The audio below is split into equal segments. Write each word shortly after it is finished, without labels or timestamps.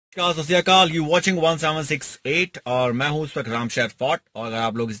सत श्री अकाल, you watching 1768 और मैं हूं उस वक्त रामशहर फोर्ट। और अगर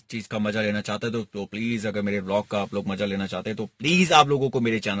आप लोग इस चीज का मजा लेना चाहते हैं तो प्लीज, अगर मेरे व्लॉग का आप लोग मजा लेना चाहते हैं तो प्लीज आप लोगों को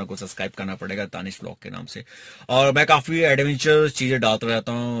मेरे चैनल को सब्सक्राइब करना पड़ेगा, तानिश व्लॉग के नाम से। और मैं काफी एडवेंचर चीजें डालता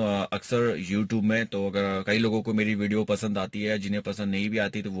रहता हूँ अक्सर यूट्यूब में। तो अगर कई लोगों को मेरी वीडियो पसंद आती है, जिन्हें पसंद नहीं भी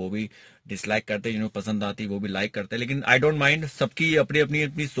आती तो वो भी डिसलाइक करते हैं, जिन्हें पसंद आती है वो भी लाइक करते हैं। लेकिन आई डोंट माइंड, सबकी अपनी अपनी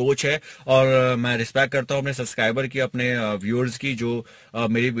अपनी सोच है। और मैं रिस्पेक्ट करता हूँ अपने सब्सक्राइबर की, अपने व्यूअर्स की, जो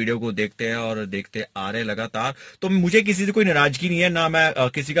मेरी वीडियो को देखते हैं और देखते आ रहे लगातार। तो मुझे किसी से कोई नाराजगी नहीं है, ना मैं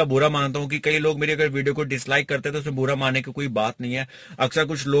किसी का बुरा मानता हूँ। कि कई लोग मेरी अगर वीडियो को डिसलाइक करते हैं तो उसमें बुरा मानने की कोई बात नहीं है। अक्सर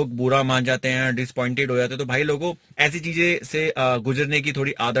कुछ लोग बुरा मान जाते हैं, डिसपॉइंटेड हो जाते हैं। तो भाई लोगों, ऐसी चीजें से गुजरने की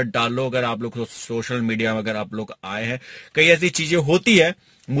थोड़ी आदत डाल लो। अगर आप लोग सोशल मीडिया में अगर आप लोग आए हैं, कई ऐसी चीजें होती है,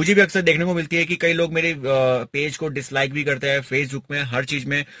 मुझे भी अक्सर देखने को मिलती है कि कई लोग मेरे पेज को डिसलाइक भी करते हैं फेसबुक में, हर चीज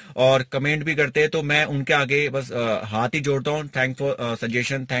में, और कमेंट भी करते हैं। तो मैं उनके आगे बस हाथ ही जोड़ता हूँ, thank for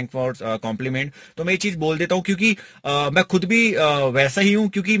suggestion, thank for complement. तो मैं ये चीज बोल देता हूँ क्योंकि मैं खुद भी वैसा ही हूँ।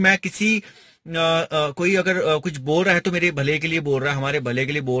 क्योंकि मैं किसी कोई अगर कुछ बोल रहा है तो मेरे भले के लिए बोल रहा है, हमारे भले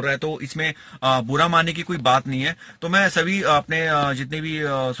के लिए बोल रहा है, तो इसमें बुरा मानने की कोई बात नहीं है। तो मैं सभी अपने जितने भी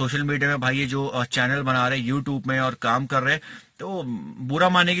सोशल मीडिया में भाई ये जो चैनल बना रहे हैं यूट्यूब में और काम कर रहे हैं, तो बुरा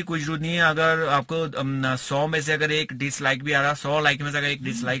मानने की कोई जरूरत नहीं है। अगर आपको 100 में से अगर एक डिसलाइक भी आ रहा है, 100 लाइक में से अगर एक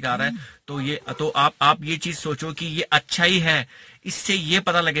डिसलाइक आ रहा है, तो आप ये चीज सोचो कि ये अच्छा ही है। इससे ये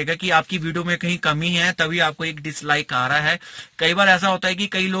पता लगेगा कि आपकी वीडियो में कहीं कमी है, तभी आपको एक डिसलाइक आ रहा है। कई बार ऐसा होता है कि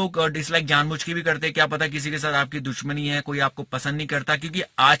कई लोग डिसलाइक जानबूझ के भी करते हैं, क्या पता किसी के साथ आपकी दुश्मनी है, कोई आपको पसंद नहीं करता। क्योंकि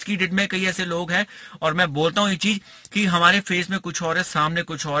आज की डेट में कई ऐसे लोग हैं, और मैं बोलता हूँ ये चीज कि हमारे फेस में कुछ और है, सामने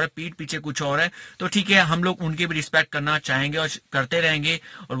कुछ और है, पीठ पीछे कुछ और है। तो ठीक है, हम लोग उनकी भी रिस्पेक्ट करना चाहेंगे और करते रहेंगे।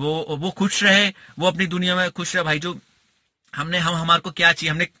 और वो खुश रहे, वो अपनी दुनिया में खुश रहे। भाई जो हम हमारे को क्या चाहिए,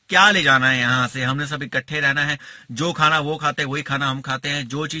 हमने क्या ले जाना है यहाँ से, हमने सब इकट्ठे रहना है। जो खाना वो खाते हैं वही खाना हम खाते हैं,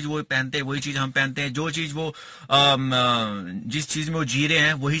 जो चीज वो पहनते हैं वही चीज हम पहनते हैं, जो चीज वो जिस चीज में वो जी रहे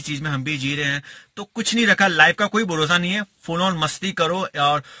हैं वही चीज में हम भी जी रहे हैं। तो कुछ नहीं रखा, लाइफ का कोई भरोसा नहीं है। फुल ऑन मस्ती करो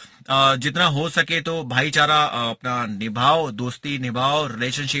और जितना हो सके तो भाईचारा अपना निभाओ, दोस्ती निभाओ,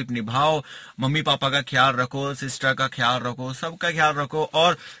 रिलेशनशिप निभाओ, मम्मी पापा का ख्याल रखो, सिस्टर का ख्याल रखो, सबका ख्याल रखो।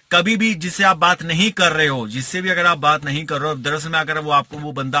 और कभी भी जिससे आप बात नहीं कर रहे हो, जिससे भी अगर आप बात नहीं कर रहे हो, दरअसल में अगर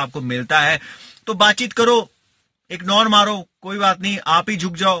वो बंदा आपको मिलता है तो बातचीत करो, इग्नोर मारो, कोई बात नहीं, आप ही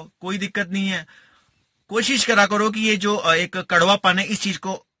झुक जाओ, कोई दिक्कत नहीं है। कोशिश करा करो कि ये जो एक कड़वापन है, इस चीज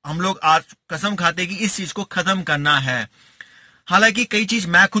को हम लोग आज कसम खाते कि इस चीज को खत्म करना है। हालांकि कई चीज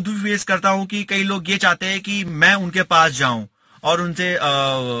मैं खुद भी फेस करता हूं कि कई लोग ये चाहते हैं कि मैं उनके पास जाऊं और उनसे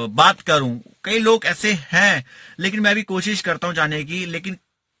बात करूं। कई लोग ऐसे हैं, लेकिन मैं भी कोशिश करता हूं जाने की। लेकिन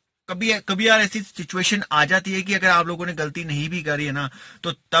कभी कभी यार ऐसी सिचुएशन आ जाती है कि अगर आप लोगों ने गलती नहीं भी करी है ना,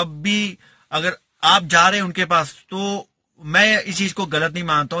 तो तब भी अगर आप जा रहे हैं उनके पास, तो मैं इस चीज को गलत नहीं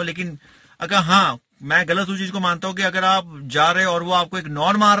मानता हूं। लेकिन अगर हाँ, मैं गलत उस चीज को मानता हूं कि अगर आप जा रहे हो और वो आपको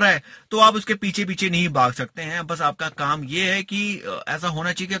इग्नोर मार रहा है, तो आप उसके पीछे पीछे नहीं भाग सकते हैं। बस आपका काम ये है कि ऐसा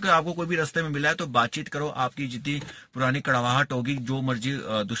होना चाहिए कि अगर आपको कोई भी रास्ते में मिला है तो बातचीत करो। आपकी जितनी पुरानी कड़वाहट होगी, जो मर्जी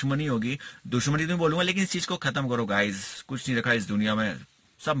दुश्मनी होगी, दुश्मनी तो नहीं बोलूंगा, लेकिन इस चीज को खत्म करो गाइस। कुछ नहीं रखा इस दुनिया में,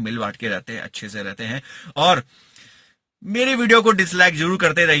 सब मिल बांट के रहते हैं, अच्छे से रहते हैं। और मेरी वीडियो को डिसलाइक जरूर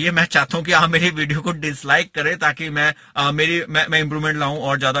करते रहिए। मैं चाहता हूं कि आप मेरी वीडियो को डिसलाइक करें, ताकि मैं इंप्रूवमेंट लाऊं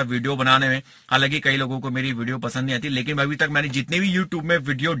और ज्यादा वीडियो बनाने में। हालांकि कई लोगों को मेरी वीडियो पसंद नहीं आती, लेकिन अभी तक मैंने जितने भी यूट्यूब में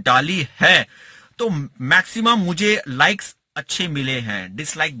वीडियो डाली है, तो मैक्सिमम मुझे लाइक्स अच्छे मिले हैं,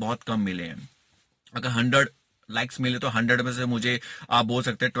 डिसलाइक बहुत कम मिले हैं। अगर 100 लाइक्स मिले तो 100 में से मुझे आप बोल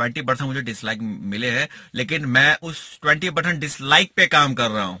सकते हैं 20% मुझे डिसलाइक मिले हैं। लेकिन मैं उस 20% डिसलाइक पे काम कर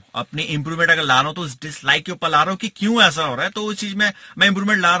रहा हूं। अपनी इंप्रूवमेंट अगर ला रहा हूं तो उस डिसलाइक के ऊपर ला रहा हूं कि क्यों ऐसा हो रहा है। तो उस चीज में मैं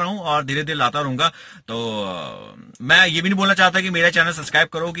इंप्रूवमेंट ला रहा हूं और धीरे धीरे लाता रहूंगा। तो मैं ये भी नहीं बोलना चाहता कि मेरा चैनल सब्सक्राइब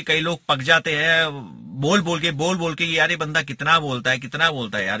करो। कि कई लोग पक जाते हैं बोल बोल के यार ये बंदा कितना बोलता है, कितना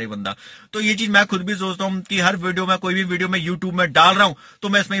बोलता है यार ये बंदा। तो ये चीज मैं खुद भी सोचता हूँ कि हर वीडियो में, कोई भी वीडियो में यूट्यूब में डाल रहा हूं, तो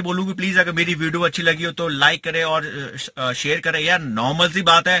मैं इसमें बोलूंगी प्लीज अगर मेरी वीडियो अच्छी लगी हो तो लाइक करें और शेयर करें। यार नॉर्मल सी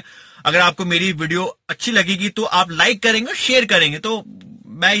बात है, अगर आपको मेरी वीडियो अच्छी लगेगी तो आप लाइक करेंगे और शेयर करेंगे। तो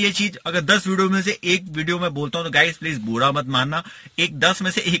मैं ये चीज अगर 10 वीडियो में से एक वीडियो में बोलता हूं तो गाइस प्लीज बुरा मत मानना। 10 में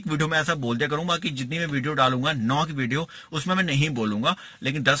से एक वीडियो में ऐसा बोल दिया करूंगा कि जितनी मैं वीडियो डालूंगा 9 की वीडियो उसमें मैं नहीं बोलूंगा,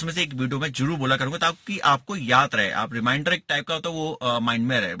 लेकिन 10 में से एक वीडियो में जरूर बोला करूंगा, ताकि आपको याद रहे, आप रिमाइंडर एक टाइप का हो तो वो माइंड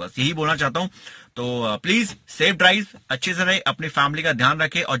में रहे। बस यही बोलना चाहता हूं। तो प्लीज सेफ ड्राइव, अच्छे से रहे, अपनी फैमिली का ध्यान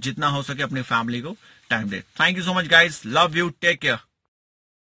रखे और जितना हो सके अपनी फैमिली को time they. Thank you so much guys, love you, take care.